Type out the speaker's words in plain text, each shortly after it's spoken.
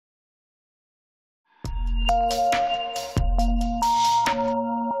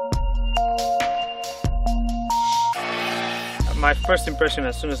My first impression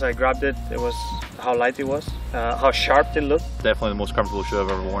as soon as I grabbed it, it was how light it was, how sharp it looked. Definitely the most comfortable shoe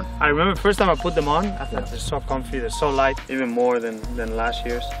I've ever worn. I remember the first time I put them on, I thought they're so comfy, they're so light, even more than last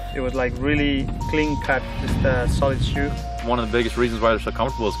year's. It was like really clean cut, just a solid shoe. One of the biggest reasons why they're so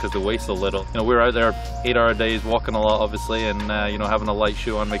comfortable is because they weigh so little. You know, we're out there 8-hour days, walking a lot obviously, and you know, having a light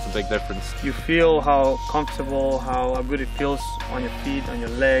shoe on makes a big difference. You feel how comfortable, how good it feels on your feet, on your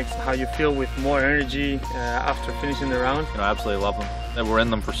legs, how you feel with more energy after finishing the round. You know, I absolutely love them. And we're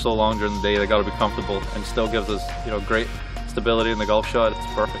in them for so long during the day, they got to be comfortable and still gives us, you know, great stability in the golf shot.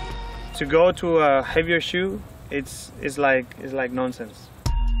 It's perfect. To go to a heavier shoe, it's like nonsense.